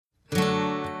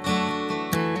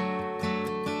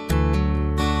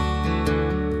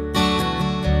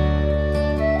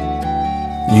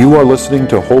You are listening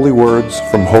to Holy Words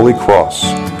from Holy Cross,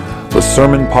 the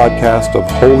sermon podcast of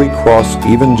Holy Cross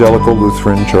Evangelical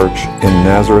Lutheran Church in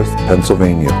Nazareth,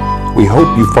 Pennsylvania. We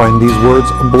hope you find these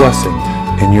words a blessing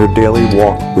in your daily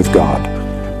walk with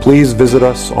God. Please visit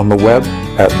us on the web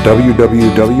at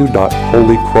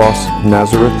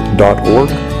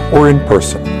www.holycrossnazareth.org or in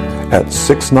person at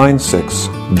 696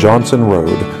 Johnson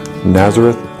Road,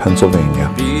 Nazareth, Pennsylvania.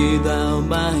 Be thou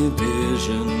my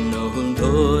vision, O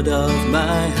Lord of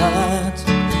my heart,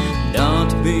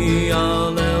 not be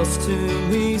all else to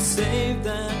me save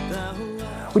that thou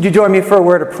art. Would you join me for a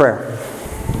word of prayer?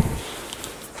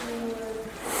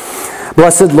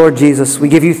 Blessed Lord Jesus, we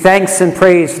give you thanks and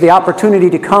praise for the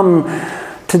opportunity to come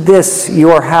to this,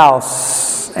 your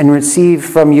house, and receive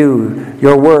from you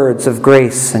your words of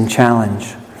grace and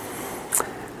challenge.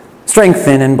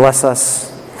 Strengthen and bless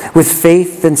us with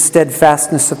faith and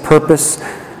steadfastness of purpose,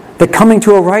 that coming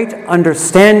to a right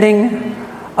understanding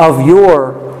of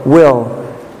your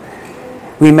will,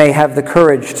 we may have the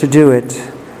courage to do it.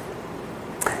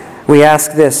 We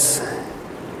ask this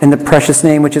in the precious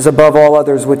name which is above all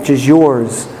others, which is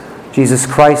yours, Jesus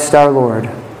Christ our Lord.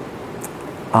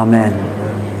 Amen.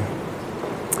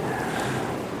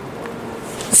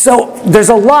 So there's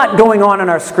a lot going on in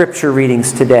our scripture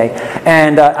readings today.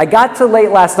 And I got to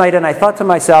late last night and I thought to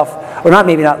myself, or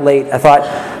maybe not late, I thought,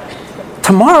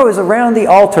 tomorrow is around the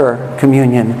altar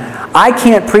communion. I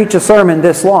can't preach a sermon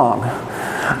this long.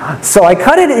 So I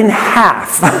cut it in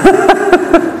half.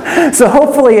 So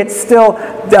hopefully it's still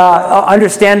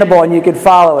understandable and you can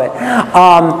follow it.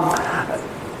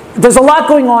 There's a lot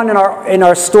going on in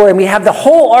our story, and we have the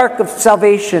whole arc of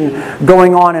salvation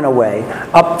going on in a way,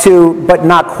 up to, but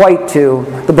not quite to,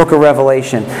 the book of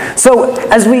Revelation. So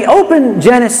as we open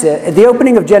Genesis, at the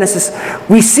opening of Genesis,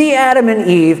 we see Adam and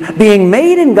Eve being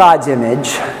made in God's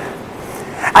image,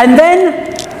 and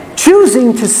then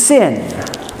choosing to sin.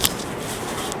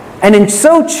 And in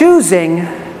so choosing,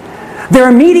 their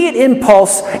immediate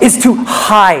impulse is to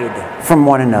hide from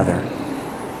one another.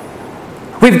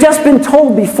 We've just been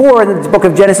told before in the book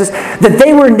of Genesis that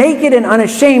they were naked and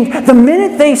unashamed. The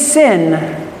minute they sin,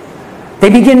 they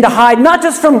begin to hide, not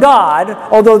just from God,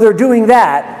 although they're doing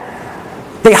that.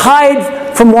 They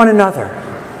hide from one another.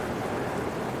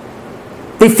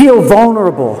 They feel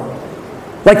vulnerable,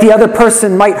 like the other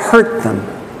person might hurt them.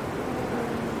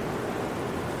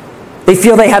 They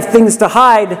feel they have things to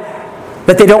hide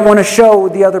that they don't want to show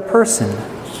the other person.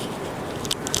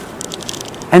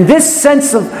 And this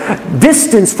sense of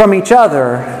distance from each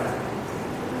other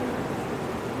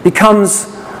becomes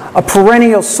a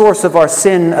perennial source of our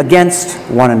sin against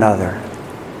one another.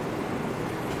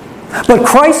 But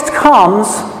Christ comes,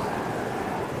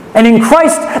 and in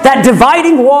Christ, that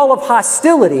dividing wall of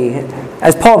hostility,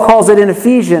 as Paul calls it in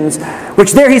Ephesians,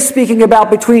 which there he's speaking about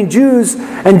between Jews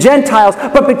and Gentiles,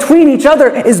 but between each other,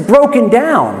 is broken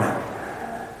down.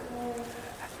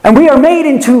 And we are made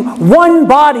into one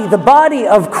body, the body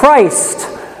of Christ,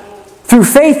 through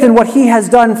faith in what he has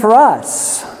done for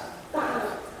us.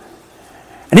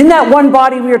 And in that one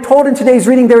body, we are told in today's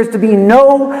reading, there is to be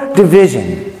no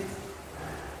division.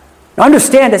 Now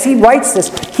understand, as he writes this,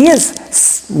 he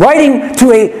is writing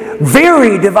to a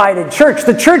very divided church.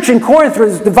 The church in Corinth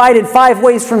was divided 5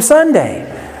 ways from Sunday.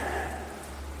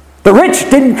 The rich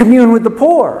didn't commune with the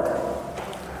poor.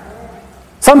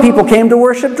 Some people came to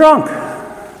worship drunk.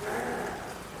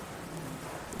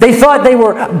 They thought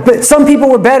some people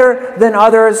were better than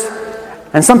others,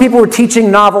 and some people were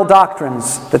teaching novel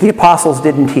doctrines that the apostles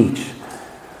didn't teach.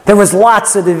 There was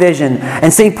lots of division,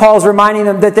 and St. Paul's reminding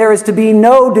them that there is to be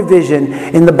no division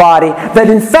in the body, that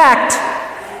in fact,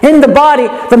 in the body,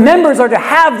 the members are to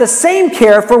have the same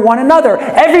care for one another.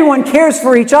 Everyone cares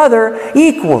for each other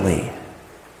equally.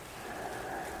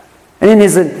 And in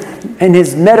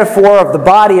his metaphor of the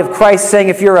body of Christ, saying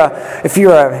if you're a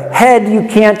head, you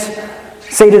can't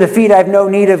say to the feet, I have no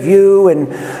need of you.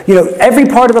 And, every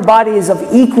part of the body is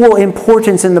of equal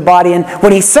importance in the body. And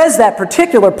when he says that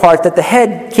particular part, that the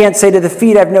head can't say to the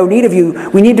feet, I have no need of you,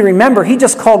 we need to remember he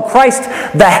just called Christ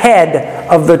the head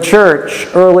of the church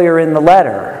earlier in the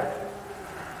letter.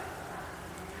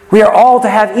 We are all to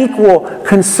have equal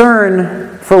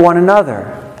concern for one another.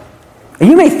 And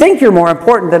you may think you're more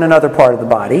important than another part of the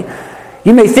body.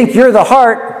 You may think you're the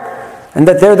heart and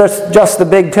that they're just the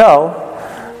big toe.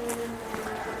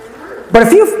 But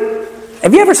have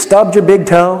you ever stubbed your big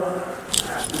toe?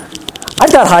 I've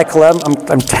got high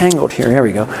cholesterol. I'm tangled here. Here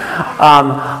we go.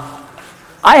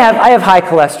 I have high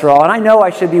cholesterol, and I know I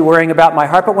should be worrying about my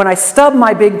heart. But when I stub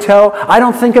my big toe, I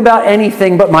don't think about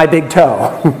anything but my big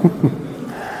toe.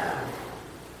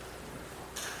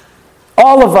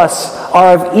 All of us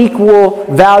are of equal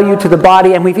value to the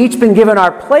body, and we've each been given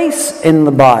our place in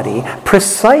the body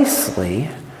precisely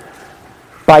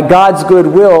by God's good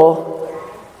will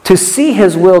to see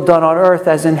His will done on earth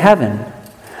as in heaven.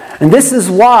 And this is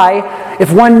why,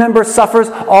 if one member suffers,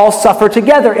 all suffer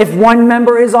together. If one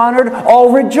member is honored,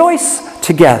 all rejoice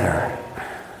together.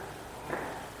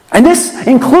 And this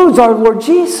includes our Lord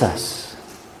Jesus.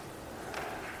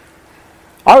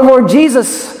 Our Lord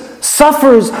Jesus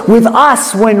suffers with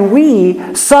us when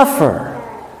we suffer.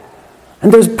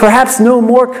 And there's perhaps no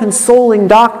more consoling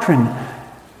doctrine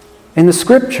in the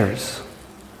Scriptures.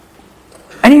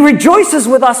 And He rejoices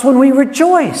with us when we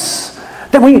rejoice.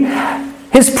 That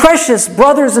His precious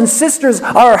brothers and sisters,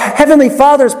 our Heavenly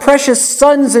Father's precious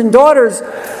sons and daughters,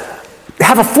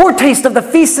 have a foretaste of the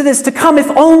feast that is to come, if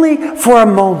only for a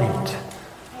moment.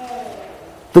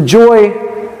 The joy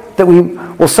that we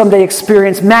will someday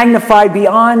experience, magnified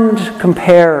beyond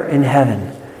compare in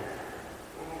heaven.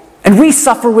 And we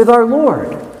suffer with our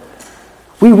Lord.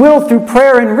 We will, through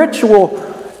prayer and ritual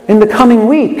in the coming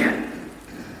week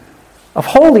of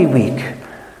Holy Week,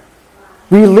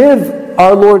 relive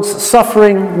our Lord's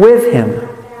suffering with Him.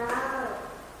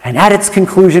 And at its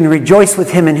conclusion, rejoice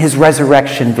with Him in His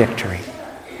resurrection victory.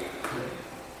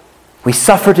 We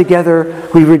suffer together,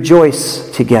 we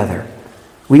rejoice together.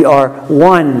 We are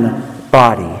one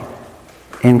body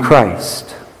in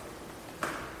Christ.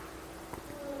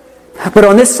 But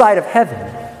on this side of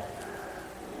heaven,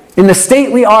 in the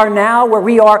state we are now, where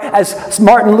we are, as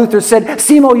Martin Luther said,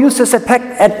 simo justus et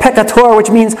peccator,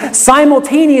 which means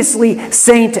simultaneously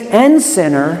saint and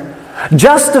sinner,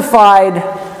 justified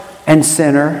and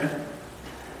sinner,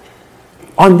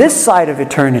 on this side of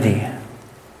eternity,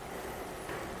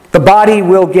 the body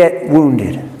will get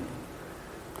wounded.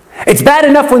 It's bad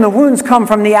enough when the wounds come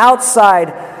from the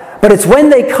outside, but it's when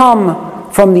they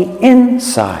come from the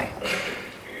inside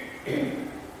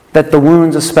that the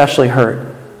wounds especially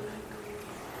hurt.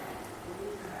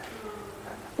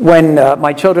 When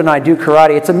my children and I do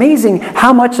karate, it's amazing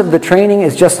how much of the training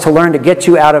is just to learn to get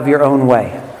you out of your own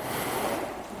way.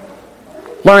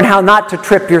 Learn how not to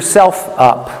trip yourself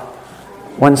up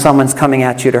when someone's coming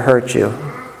at you to hurt you.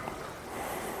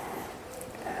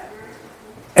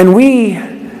 And we,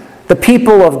 the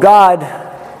people of God,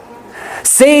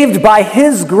 saved by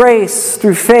His grace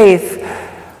through faith,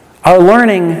 are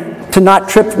learning to not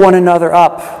trip one another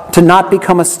up, to not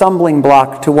become a stumbling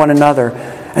block to one another.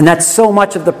 And that's so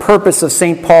much of the purpose of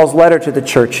St. Paul's letter to the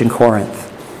church in Corinth.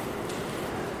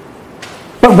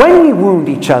 But when we wound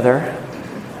each other,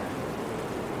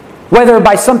 whether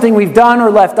by something we've done or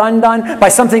left undone, by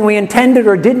something we intended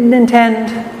or didn't intend,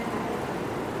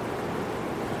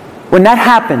 when that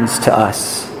happens to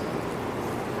us,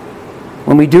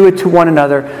 when we do it to one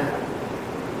another,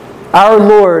 our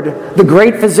Lord, the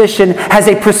great physician, has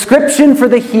a prescription for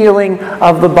the healing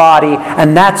of the body,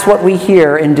 and that's what we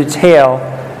hear in detail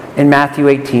in Matthew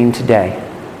 18 today.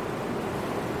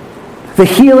 The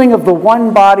healing of the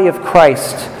one body of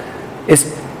Christ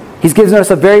is, He's given us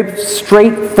a very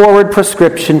straightforward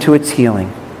prescription to its healing.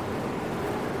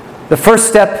 The first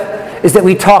step is that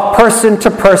we talk person to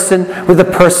person with the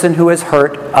person who has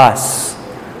hurt us.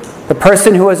 The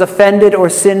person who has offended or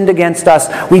sinned against us.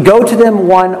 We go to them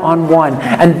one-on-one.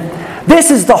 And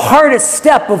this is the hardest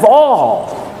step of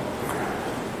all,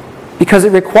 because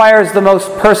it requires the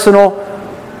most personal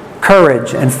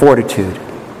courage and fortitude.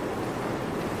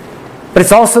 But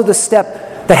it's also the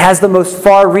step that has the most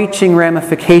far-reaching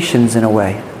ramifications in a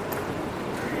way.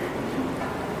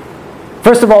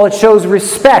 First of all, it shows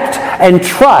respect and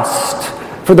trust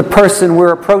for the person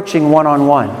we're approaching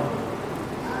one-on-one.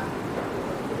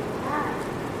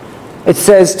 It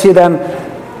says to them,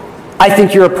 I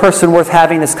think you're a person worth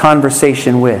having this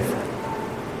conversation with.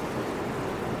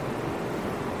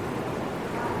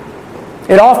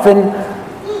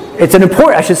 It's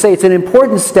an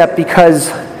important step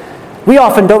because we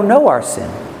often don't know our sin.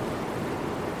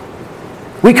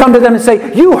 We come to them and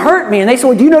say, you hurt me. And they say,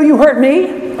 well, do you know you hurt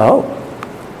me? Oh.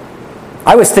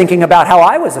 I was thinking about how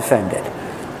I was offended.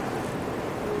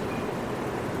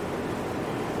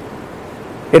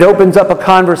 It opens up a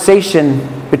conversation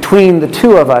between the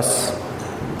two of us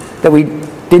that we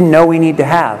didn't know we need to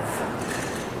have.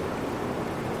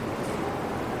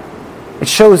 It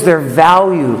shows their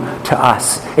value to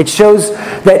us. It shows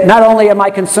that not only am I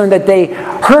concerned that they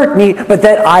hurt me, but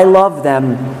that I love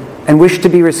them and wish to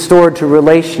be restored to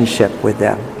relationship with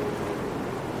them.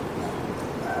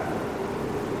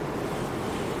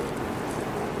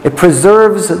 It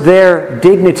preserves their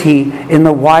dignity in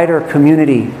the wider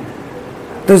community.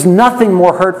 There's nothing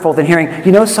more hurtful than hearing,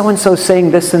 you know, so-and-so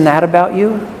saying this and that about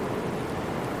you?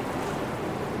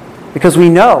 Because we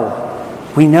know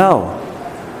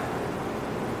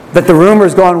that the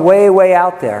rumor's gone way, way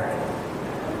out there.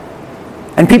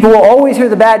 And people will always hear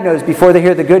the bad news before they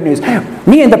hear the good news.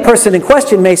 Me and the person in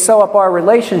question may sew up our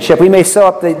relationship. We may sew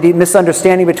up the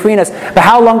misunderstanding between us. But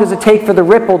how long does it take for the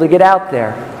ripple to get out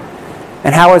there?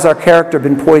 And how has our character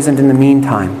been poisoned in the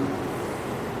meantime?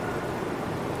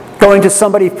 Going to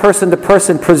somebody person to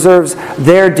person preserves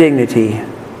their dignity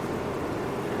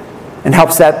and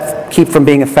helps that keep from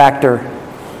being a factor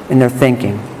in their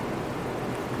thinking.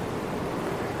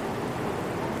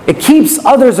 It keeps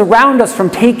others around us from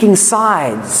taking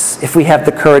sides if we have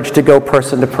the courage to go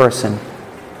person to person.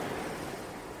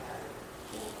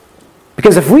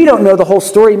 Because if we don't know the whole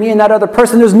story, me and that other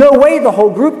person, there's no way the whole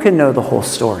group can know the whole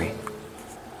story.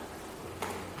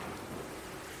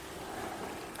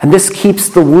 And this keeps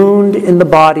the wound in the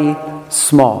body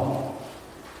small.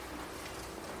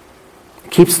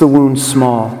 It keeps the wound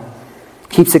small.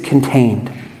 Keeps it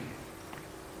contained.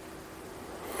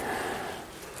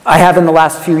 I have in the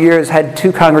last few years had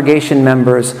 2 congregation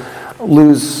members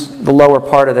lose the lower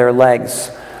part of their legs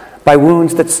by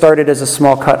wounds that started as a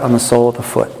small cut on the sole of the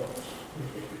foot.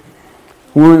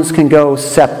 Wounds can go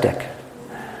septic.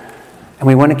 And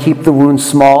we want to keep the wound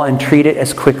small and treat it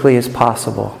as quickly as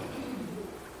possible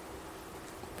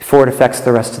before it affects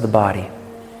the rest of the body.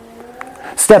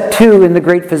 Step 2 in the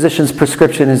great physician's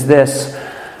prescription is this: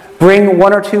 bring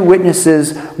 1 or 2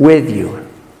 witnesses with you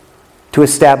to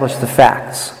establish the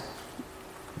facts.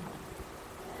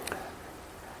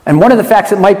 And one of the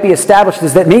facts that might be established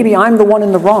is that maybe I'm the one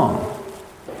in the wrong.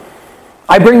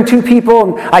 I bring 2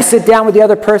 people and I sit down with the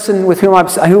other person with whom I'm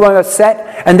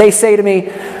upset, and they say to me,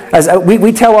 as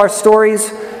we tell our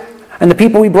stories, and the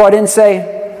people we brought in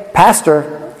say,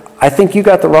 "Pastor, I think you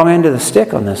got the wrong end of the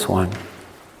stick on this one."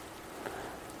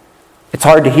 It's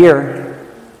hard to hear,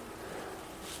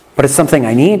 but it's something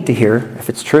I need to hear if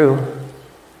it's true.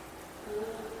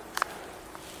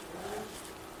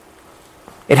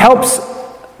 It helps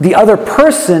the other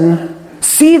person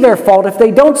see their fault if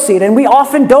they don't see it. And we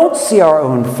often don't see our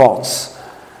own faults,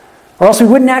 or else we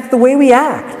wouldn't act the way we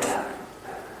act.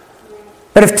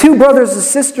 But if 2 brothers and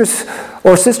sisters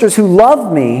or sisters who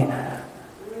love me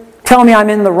tell me I'm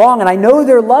in the wrong, and I know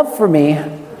their love for me,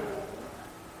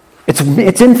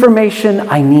 it's information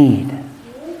I need.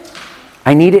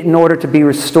 I need it in order to be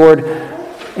restored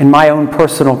in my own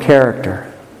personal character.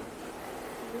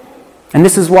 And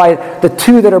this is why the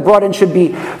 2 that are brought in should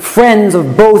be friends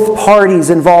of both parties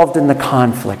involved in the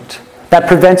conflict. That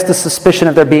prevents the suspicion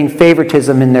of there being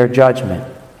favoritism in their judgment.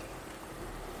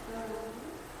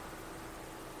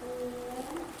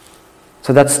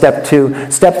 So that's step 2.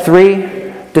 Step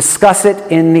 3, discuss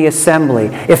it in the assembly.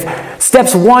 If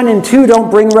steps 1 and 2 don't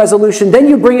bring resolution, then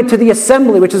you bring it to the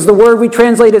assembly, which is the word we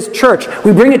translate as church.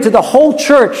 We bring it to the whole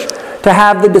church to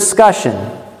have the discussion.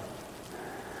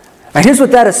 Now here's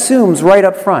what that assumes right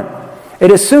up front.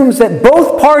 It assumes that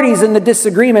both parties in the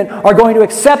disagreement are going to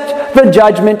accept the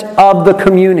judgment of the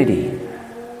community.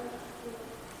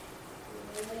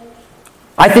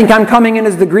 I think I'm coming in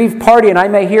as the grieved party, and I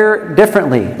may hear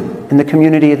differently in the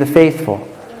community of the faithful.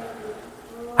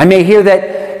 I may hear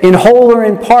that in whole or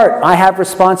in part I have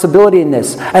responsibility in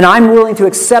this, and I'm willing to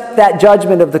accept that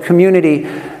judgment of the community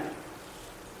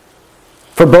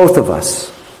for both of us.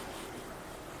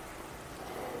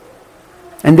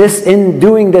 And in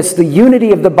doing this, the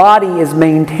unity of the body is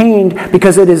maintained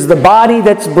because it is the body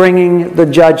that's bringing the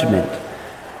judgment.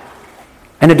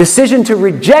 And a decision to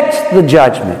reject the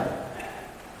judgment,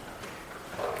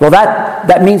 well,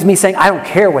 that means me saying, I don't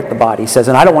care what the body says,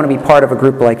 and I don't want to be part of a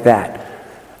group like that.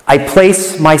 I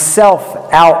place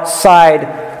myself outside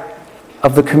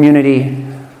of the community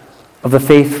of the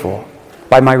faithful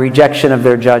by my rejection of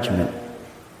their judgment.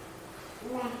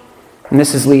 And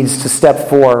this leads to step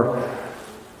 4,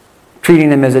 treating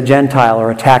them as a Gentile or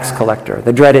a tax collector,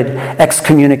 the dreaded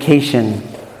excommunication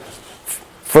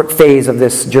phase of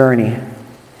this journey.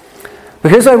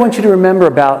 But here's what I want you to remember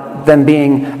about them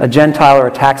being a Gentile or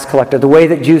a tax collector, the way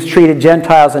that Jews treated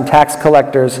Gentiles and tax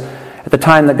collectors at the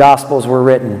time the Gospels were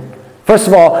written. First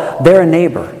of all, they're a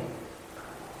neighbor.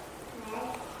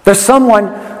 They're someone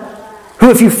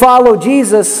who, if you follow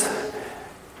Jesus,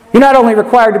 you're not only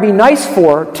required to be nice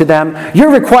to them,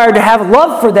 you're required to have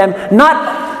love for them,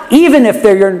 not even if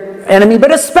they're your enemy,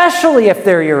 but especially if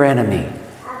they're your enemy.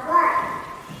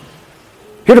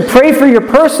 You're to pray for your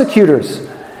persecutors.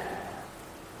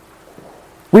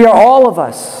 We are all of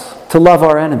us to love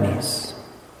our enemies.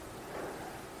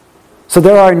 So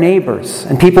they're our neighbors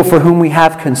and people for whom we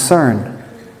have concern.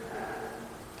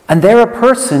 And they're a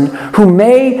person who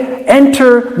may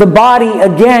enter the body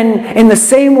again in the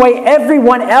same way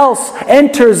everyone else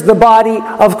enters the body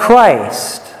of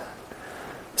Christ.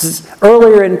 This is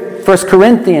earlier in 1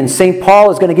 Corinthians, St.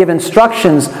 Paul is going to give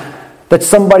instructions that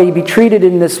somebody be treated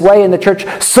in this way in the church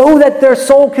so that their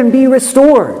soul can be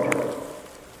restored.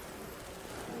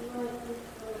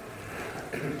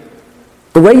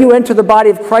 The way you enter the body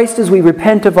of Christ is we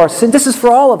repent of our sin. This is for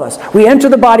all of us. We enter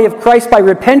the body of Christ by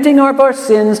repenting of our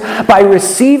sins, by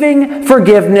receiving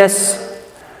forgiveness,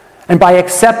 and by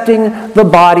accepting the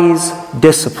body's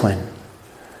discipline.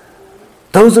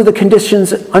 Those are the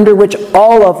conditions under which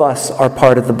all of us are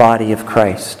part of the body of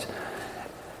Christ.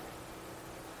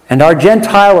 And our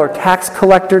Gentile or tax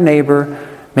collector neighbor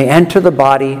may enter the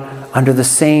body under the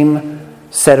same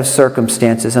set of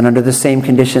circumstances and under the same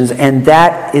conditions, and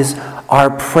that is our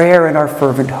prayer and our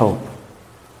fervent hope.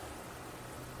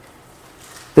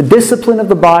 The discipline of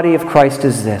the body of Christ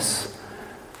is this: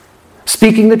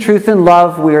 speaking the truth in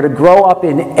love, we are to grow up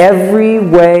in every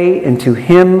way into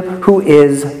Him who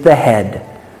is the head,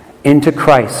 into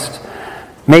Christ,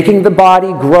 making the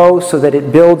body grow so that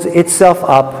it builds itself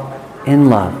up in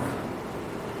love.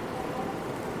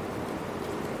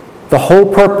 The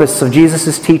whole purpose of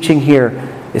Jesus' teaching here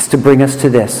is to bring us to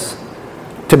this,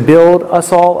 to build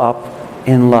us all up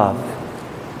in love,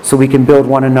 so we can build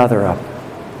one another up.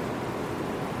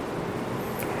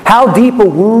 How deep a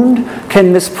wound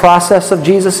can this process of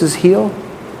Jesus' heal?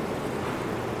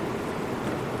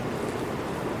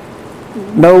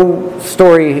 No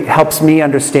story helps me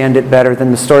understand it better than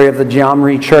the story of the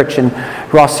Jeonri Church in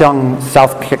Hwaseong,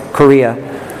 South Korea.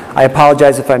 I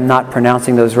apologize if I'm not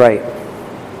pronouncing those right.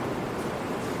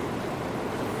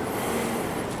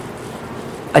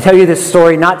 I tell you this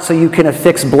story not so you can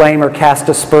affix blame or cast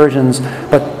aspersions,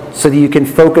 but so that you can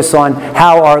focus on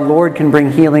how our Lord can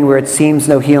bring healing where it seems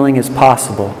no healing is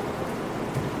possible.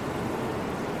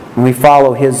 And we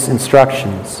follow His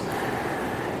instructions.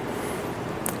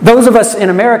 Those of us in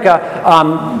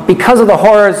America, because of the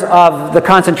horrors of the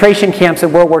concentration camps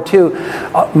in World War II,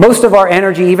 most of our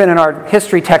energy, even in our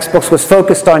history textbooks, was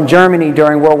focused on Germany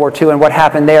during World War II and what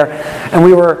happened there. And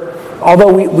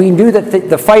although we knew that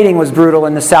the fighting was brutal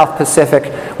in the South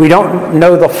Pacific, we don't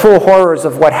know the full horrors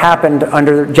of what happened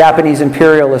under Japanese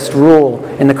imperialist rule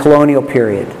in the colonial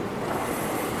period.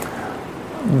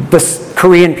 The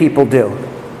Korean people do.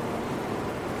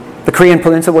 The Korean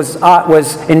Peninsula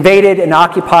was invaded and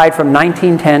occupied from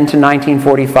 1910 to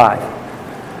 1945.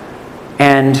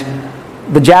 And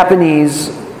the Japanese,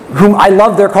 whom I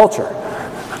love their culture.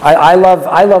 I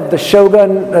love the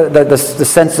shogun, the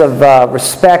sense of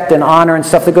respect and honor and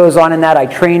stuff that goes on in that. I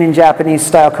train in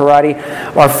Japanese-style karate.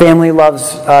 Our family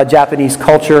loves Japanese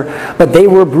culture. But they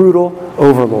were brutal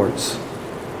overlords.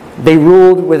 They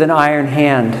ruled with an iron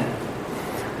hand.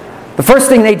 The first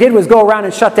thing they did was go around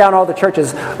and shut down all the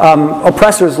churches.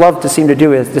 Oppressors love to seem to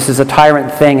do it. This is a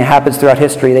tyrant thing. It happens throughout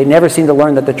history. They never seem to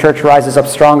learn that the church rises up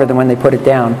stronger than when they put it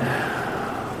down.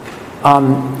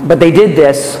 But they did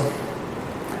this.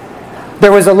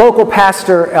 There was a local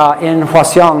pastor in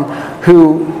Hwaseong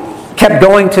who kept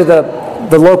going to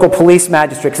the local police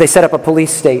magistrate because they set up a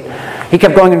police state. He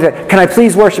kept going into, "Can I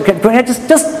please worship?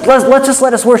 Let's just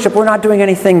let us worship. We're not doing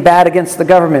anything bad against the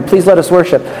government. Please let us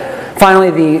worship."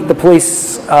 Finally, the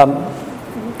police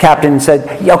captain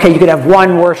said, "Okay, you can have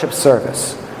one worship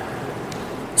service."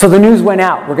 So the news went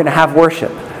out, we're going to have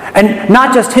worship. And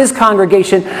not just his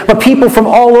congregation, but people from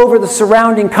all over the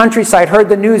surrounding countryside heard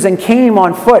the news and came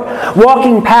on foot,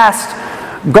 walking past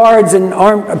guards and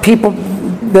armed people,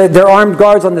 their armed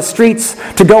guards on the streets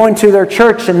to go into their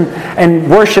church and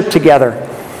worship together.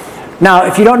 Now,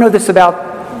 if you don't know this about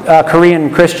Korean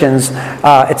Christians,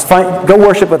 it's fine. Go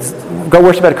worship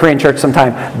at a Korean church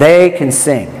sometime. They can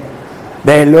sing.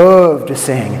 They love to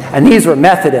sing. And these were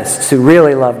Methodists who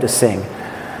really loved to sing.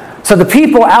 So the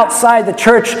people outside the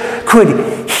church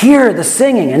could hear the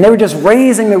singing, and they were just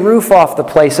raising the roof off the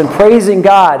place and praising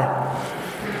God.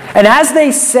 And as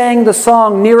they sang the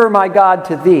song, "Nearer My God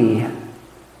to Thee,"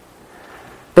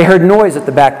 they heard noise at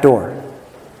the back door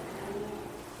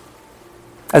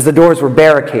as the doors were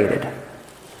barricaded.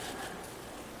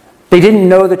 They didn't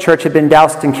know the church had been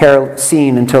doused in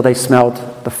kerosene until they smelled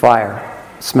the fire,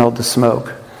 smelled the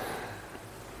smoke.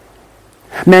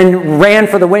 Men ran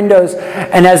for the windows,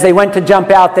 and as they went to jump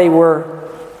out,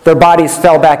 their bodies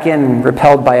fell back in,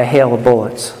 repelled by a hail of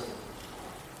bullets.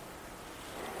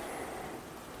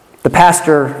 The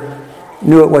pastor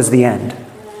knew it was the end.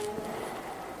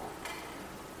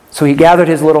 So he gathered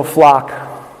his little flock,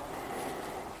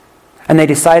 and they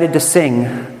decided to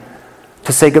sing,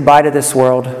 to say goodbye to this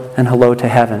world and hello to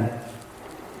heaven.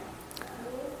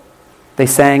 They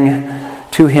sang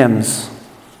 2 hymns.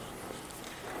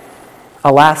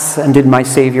 Alas, and did my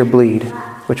Savior bleed,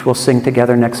 which we'll sing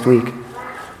together next week.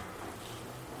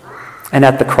 And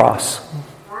At the Cross.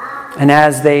 And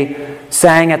as they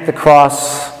sang At the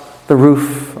Cross, the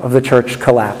roof of the church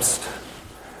collapsed.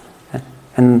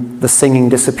 And the singing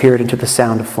disappeared into the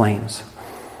sound of flames.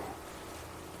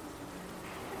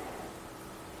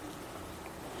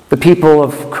 The people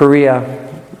of Korea,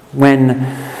 when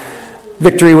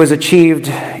victory was achieved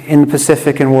in the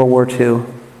Pacific in World War II,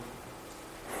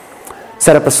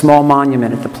 set up a small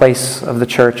monument at the place of the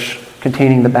church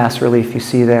containing the bas-relief you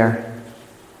see there,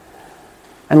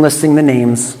 and listing the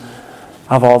names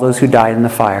of all those who died in the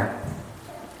fire.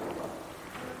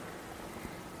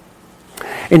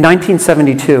 In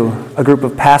 1972, a group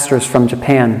of pastors from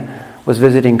Japan was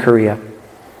visiting Korea.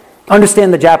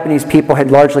 Understand the Japanese people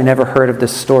had largely never heard of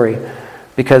this story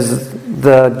because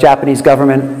the Japanese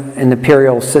government in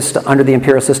the under the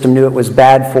imperial system knew it was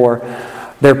bad for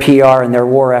their PR and their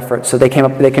war efforts, so they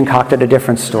concocted a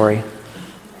different story.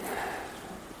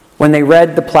 When they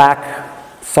read the plaque,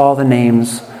 saw the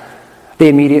names, they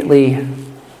immediately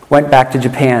went back to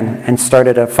Japan and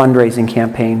started a fundraising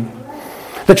campaign.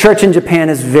 The church in Japan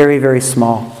is very, very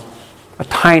small, a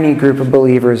tiny group of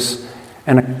believers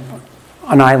and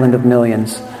an island of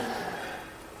millions.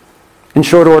 In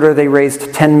short order, they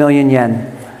raised 10 million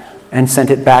yen and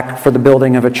sent it back for the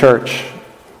building of a church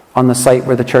on the site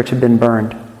where the church had been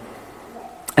burned.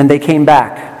 And they came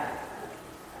back.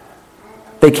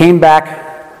 They came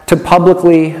back to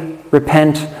publicly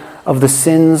repent of the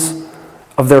sins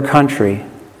of their country.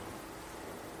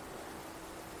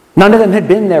 None of them had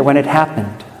been there when it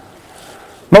happened.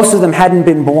 Most of them hadn't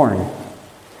been born.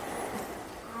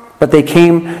 But they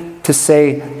came to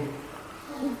say,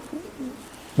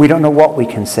 we don't know what we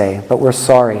can say, but we're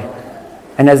sorry.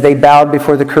 And as they bowed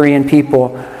before the Korean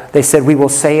people, they said, we will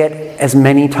say it as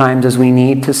many times as we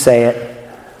need to say it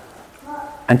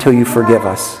until you forgive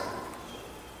us.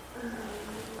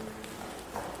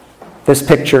 This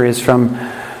picture is from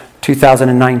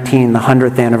 2019, the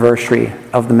 100th anniversary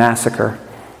of the massacre.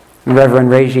 And Reverend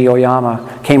Reiji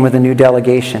Oyama came with a new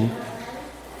delegation,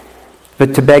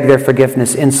 but to beg their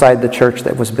forgiveness inside the church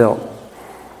that was built.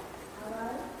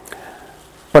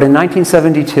 But in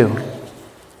 1972,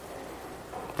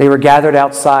 they were gathered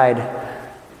outside,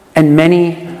 and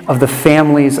many of the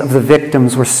families of the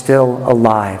victims were still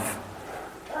alive.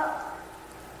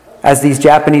 As these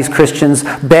Japanese Christians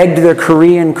begged their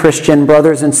Korean Christian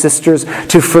brothers and sisters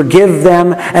to forgive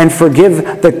them and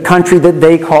forgive the country that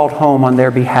they called home on their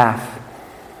behalf.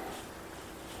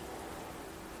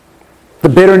 The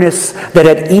bitterness that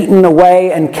had eaten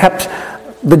away and kept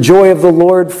the joy of the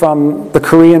Lord from the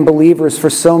Korean believers for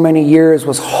so many years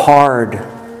was hard,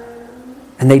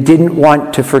 and they didn't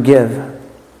want to forgive.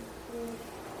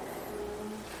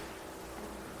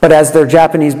 But as their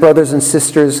Japanese brothers and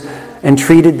sisters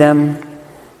entreated them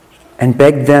and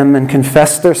begged them and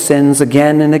confessed their sins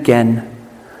again and again,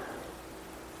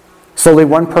 slowly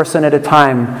one person at a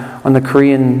time on the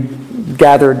Korean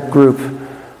gathered group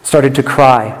started to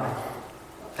cry,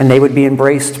 and they would be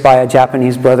embraced by a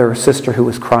Japanese brother or sister who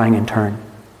was crying in turn.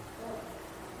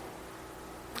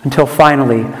 Until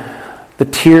finally, the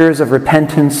tears of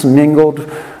repentance mingled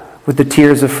with the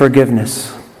tears of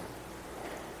forgiveness,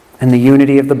 and the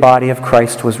unity of the body of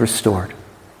Christ was restored.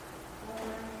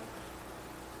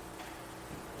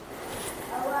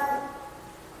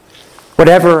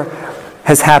 Whatever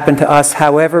has happened to us,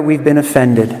 however we've been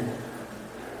offended,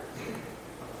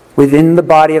 within the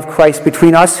body of Christ,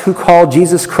 between us who call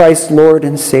Jesus Christ Lord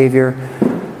and Savior,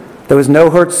 there is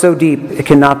no hurt so deep it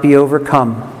cannot be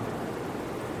overcome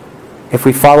if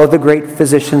we follow the great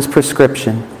physician's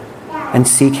prescription and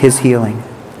seek his healing.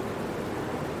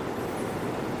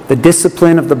 The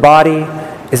discipline of the body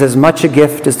is as much a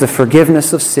gift as the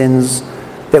forgiveness of sins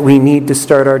that we need to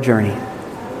start our journey,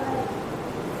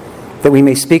 that we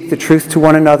may speak the truth to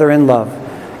one another in love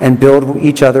and build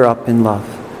each other up in love.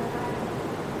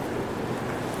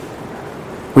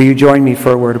 Will you join me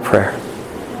for a word of prayer?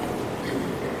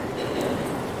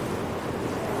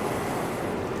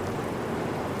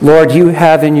 Lord, you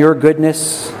have in your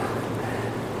goodness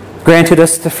granted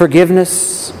us the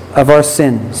forgiveness of our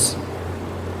sins.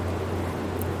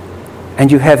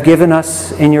 And you have given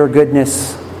us in your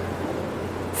goodness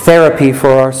therapy for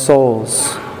our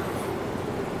souls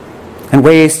and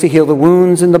ways to heal the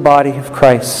wounds in the body of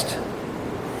Christ.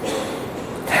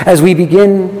 As we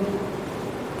begin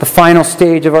the final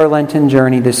stage of our Lenten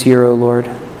journey this year, O Lord,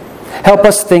 help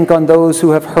us think on those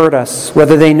who have hurt us,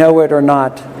 whether they know it or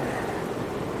not.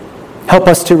 Help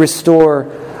us to restore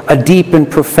a deep and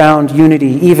profound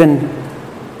unity, even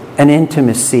an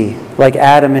intimacy like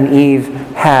Adam and Eve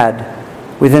had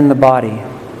within the body.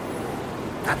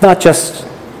 Not just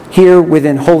here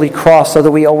within Holy Cross, although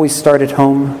we always start at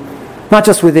home. Not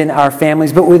just within our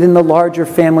families, but within the larger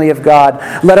family of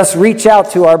God. Let us reach out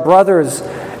to our brothers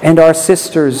and our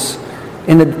sisters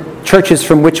in the churches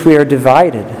from which we are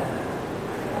divided.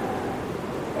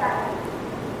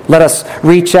 Let us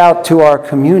reach out to our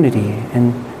community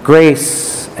in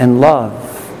grace and love.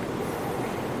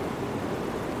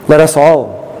 Let us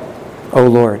all, O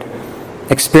Lord,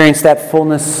 experience that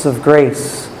fullness of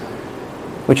grace,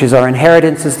 which is our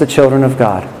inheritance as the children of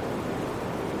God,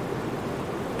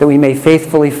 that we may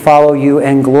faithfully follow you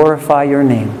and glorify your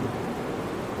name.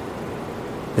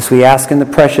 This we ask in the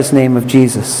precious name of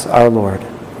Jesus, our Lord.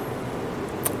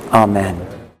 Amen.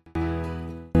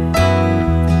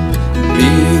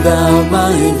 Be thou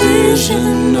my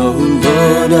vision, O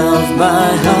Lord of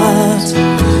my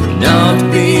heart.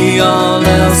 Not be all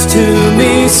else to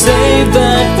me, save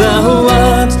that thou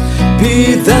art.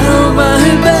 Be thou my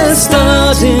best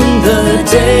start in the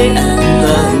day and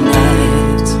the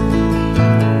night.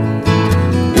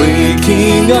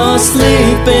 Waking or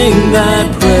sleeping, thy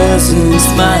presence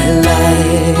my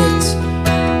light.